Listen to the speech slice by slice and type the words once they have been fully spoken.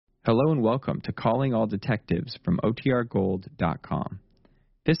Hello and welcome to Calling All Detectives from OTRGold.com.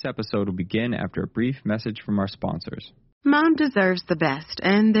 This episode will begin after a brief message from our sponsors. Mom deserves the best,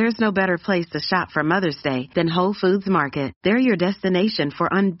 and there's no better place to shop for Mother's Day than Whole Foods Market. They're your destination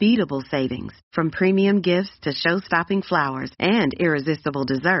for unbeatable savings, from premium gifts to show-stopping flowers and irresistible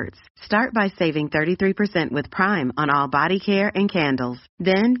desserts. Start by saving 33% with Prime on all body care and candles.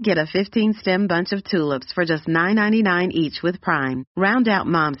 Then get a 15-stem bunch of tulips for just $9.99 each with Prime. Round out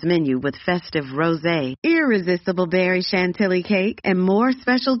Mom's menu with festive rosé, irresistible berry chantilly cake, and more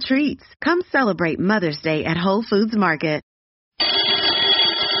special treats. Come celebrate Mother's Day at Whole Foods Market.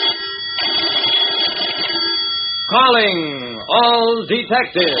 Calling all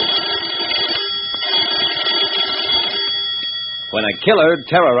detectives. When a killer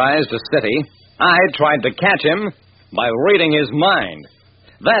terrorized a city, I tried to catch him by reading his mind.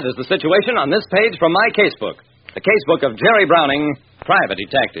 That is the situation on this page from my casebook, the casebook of Jerry Browning, private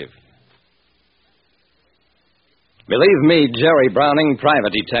detective. Believe me, Jerry Browning,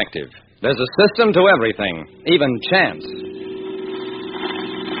 private detective, there's a system to everything, even chance.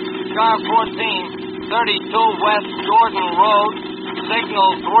 Car 14, 32 West Jordan Road, Signal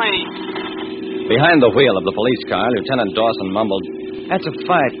 3. Behind the wheel of the police car, Lieutenant Dawson mumbled, "That's a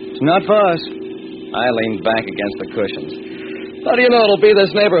fight. It's not for us." I leaned back against the cushions. "How do you know it'll be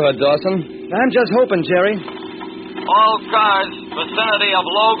this neighborhood, Dawson?" "I'm just hoping, Jerry." All cars, vicinity of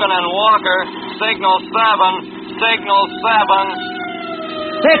Logan and Walker, Signal 7, Signal 7.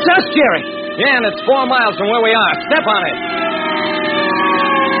 That's us, Jerry. Yeah, and it's 4 miles from where we are. Step on it.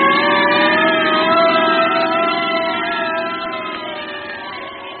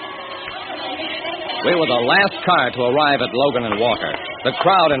 We were the last car to arrive at Logan and Walker. The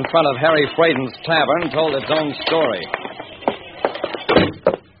crowd in front of Harry Fraden's tavern told its own story.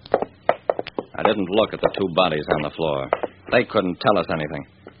 I didn't look at the two bodies on the floor. They couldn't tell us anything.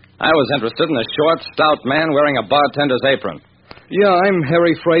 I was interested in a short, stout man wearing a bartender's apron. "Yeah, I'm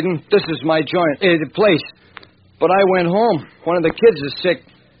Harry Fraden. This is my joint, place. But I went home. One of the kids is sick.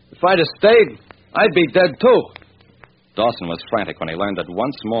 If I'd have stayed, I'd be dead, too." Dawson was frantic when he learned that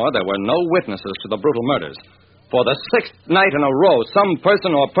once more there were no witnesses to the brutal murders. For the 6th night in a row, some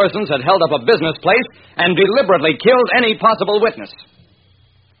person or persons had held up a business place and deliberately killed any possible witness.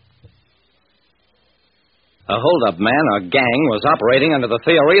 A hold-up man or gang was operating under the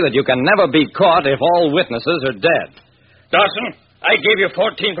theory that you can never be caught if all witnesses are dead. "Dawson, I gave you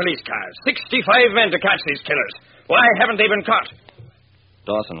 14 police cars, 65 men to catch these killers. Why haven't they been caught?"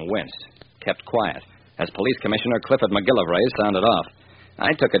 Dawson winced, kept quiet, as Police Commissioner Clifford McGillivray sounded off.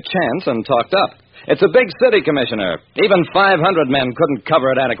 I took a chance and talked up. "It's a big city, Commissioner. Even 500 men couldn't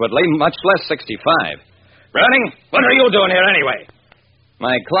cover it adequately, much less 65. "Browning, what are you doing here anyway?"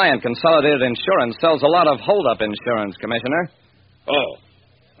 "My client, Consolidated Insurance, sells a lot of hold-up insurance, Commissioner." "Oh.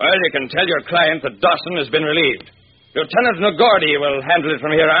 Well, you can tell your client that Dawson has been relieved. Lieutenant McGordy will handle it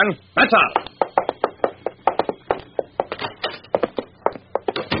from here on. That's all."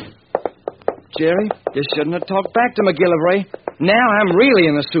 "Jerry, you shouldn't have talked back to McGillivray. Now I'm really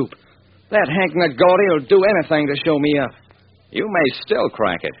in the soup. That Hank McGordy will do anything to show me up." "You may still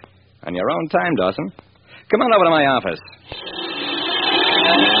crack it. On your own time, Dawson. Come on over to my office."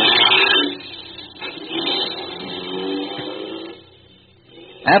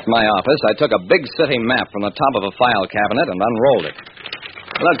 At my office, I took a big city map from the top of a file cabinet and unrolled it.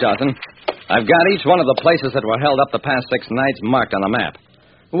 "Look, Dawson, I've got each one of the places that were held up the past 6 nights marked on the map."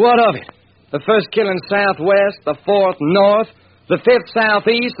 "What of it? The first killing southwest, the 4th north, the 5th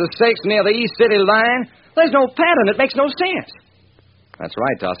southeast, the 6th near the east city line. There's no pattern. It makes no sense." "That's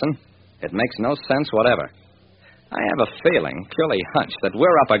right, Dawson. It makes no sense whatever. I have a feeling, purely hunch, that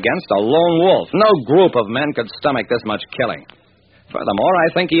we're up against a lone wolf. No group of men could stomach this much killing. Furthermore,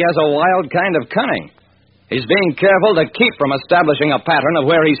 I think he has a wild kind of cunning. He's being careful to keep from establishing a pattern of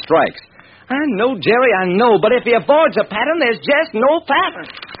where he strikes." "I know, Jerry, I know, but if he avoids a pattern, there's just no pattern."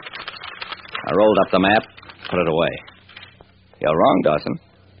 I rolled up the map, put it away. "You're wrong, Dawson.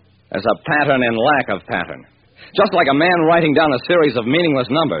 There's a pattern in lack of pattern. Just like a man writing down a series of meaningless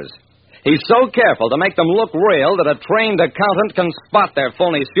numbers. He's so careful to make them look real that a trained accountant can spot their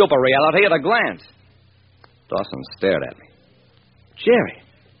phony super reality at a glance." Dawson stared at me. "Jerry,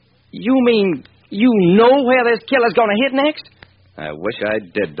 you mean you know where this killer's going to hit next?" "I wish I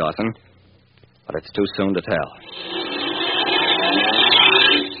did, Dawson. But it's too soon to tell."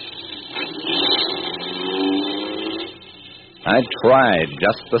 I tried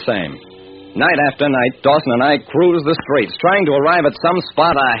just the same. Night after night, Dawson and I cruised the streets, trying to arrive at some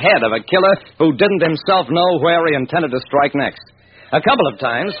spot ahead of a killer who didn't himself know where he intended to strike next. A couple of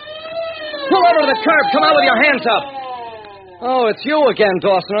times... "Pull over to the curb! Come out with your hands up!" Oh, it's you again,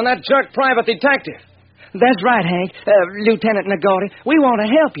 Dawson, and that jerk private detective. That's right, Hank. Lieutenant Nagordy, we want to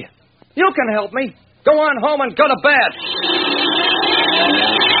help you. You can help me. Go on home and go to bed.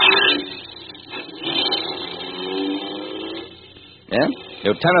 Yeah?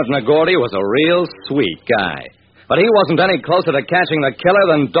 Lieutenant Nagordy was a real sweet guy. But he wasn't any closer to catching the killer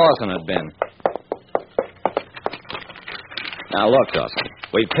than Dawson had been. Now, look, Dawson.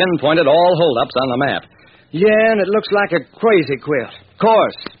 We pinpointed all holdups on the map. Yeah, and it looks like a crazy quilt. Of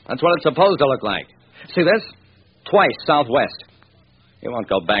course. That's what it's supposed to look like. See this? Twice southwest. You won't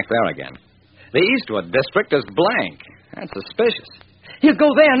go back there again. The Eastwood district is blank. That's suspicious. He'll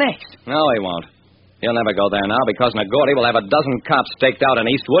go there next. No, he won't. He'll never go there now because Nagordy will have a dozen cops staked out in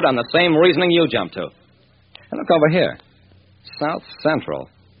Eastwood on the same reasoning you jumped to. And look over here. South Central.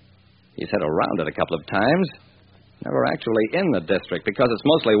 He's hit around it a couple of times. Never actually in the district because it's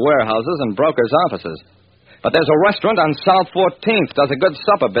mostly warehouses and brokers' offices. But there's a restaurant on South 14th, does a good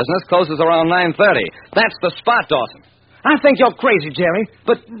supper business, closes around 9:30. That's the spot, Dawson. I think you're crazy, Jerry,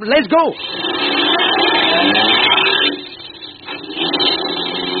 but let's go.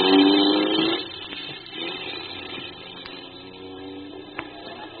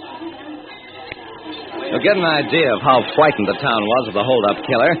 You'll get an idea of how frightened the town was of the hold-up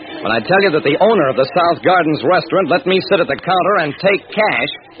killer when I tell you that the owner of the South Gardens restaurant let me sit at the counter and take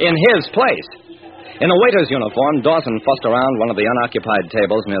cash in his place. In a waiter's uniform, Dawson fussed around one of the unoccupied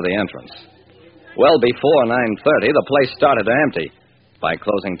tables near the entrance. Well before 9:30, the place started to empty. By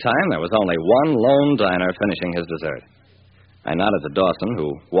closing time, there was only one lone diner finishing his dessert. I nodded to Dawson,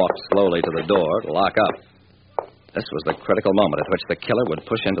 who walked slowly to the door to lock up. This was the critical moment at which the killer would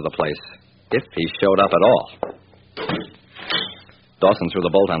push into the place, if he showed up at all. Dawson threw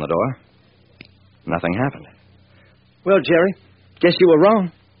the bolt on the door. Nothing happened. Well, Jerry, guess you were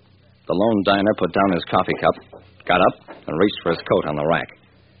wrong. The lone diner put down his coffee cup, got up, and reached for his coat on the rack.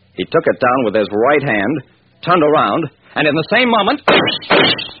 He took it down with his right hand, turned around, and in the same moment,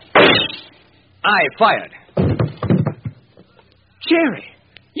 I fired. Jerry,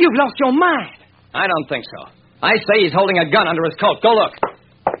 you've lost your mind. I don't think so. I say he's holding a gun under his coat. Go look.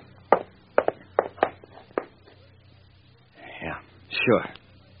 Yeah, sure.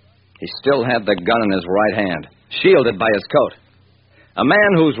 He still had the gun in his right hand, shielded by his coat. A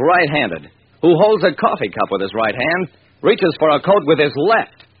man who's right-handed, who holds a coffee cup with his right hand, reaches for a coat with his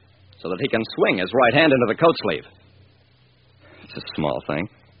left so that he can swing his right hand into the coat sleeve. It's a small thing.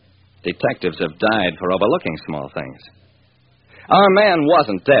 Detectives have died for overlooking small things. Our man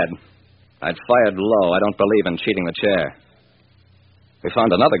wasn't dead. I'd fired low. I don't believe in cheating the chair. We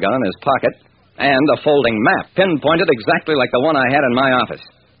found another gun in his pocket and a folding map pinpointed exactly like the one I had in my office.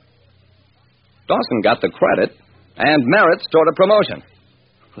 Dawson got the credit and merits toward a promotion.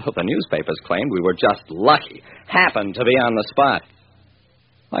 Well, the newspapers claimed we were just lucky, happened to be on the spot.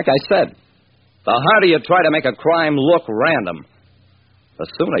 Like I said, the harder you try to make a crime look random, the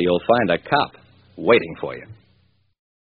sooner you'll find a cop waiting for you.